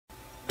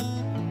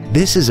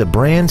This is a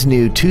brand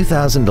new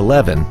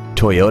 2011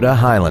 Toyota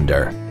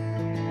Highlander.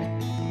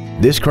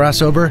 This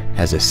crossover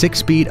has a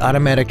 6-speed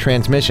automatic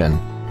transmission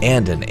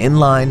and an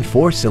inline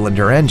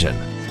 4-cylinder engine.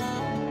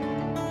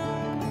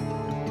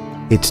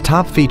 Its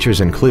top features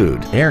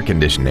include air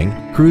conditioning,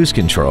 cruise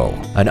control,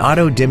 an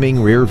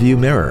auto-dimming rear-view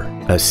mirror,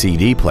 a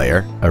CD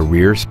player, a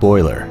rear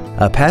spoiler,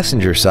 a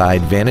passenger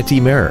side vanity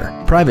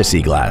mirror,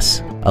 privacy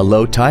glass, a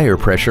low tire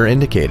pressure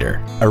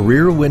indicator, a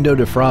rear window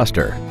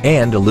defroster,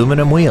 and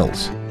aluminum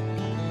wheels.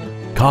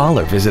 Call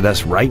or visit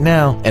us right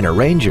now and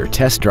arrange your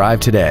test drive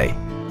today.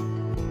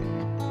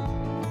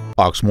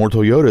 Oxmoor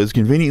Toyota is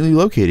conveniently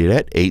located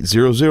at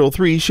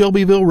 8003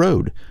 Shelbyville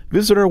Road.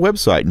 Visit our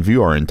website and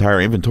view our entire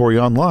inventory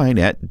online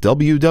at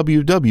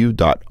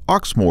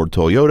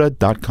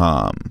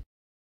www.oxmoortoyota.com.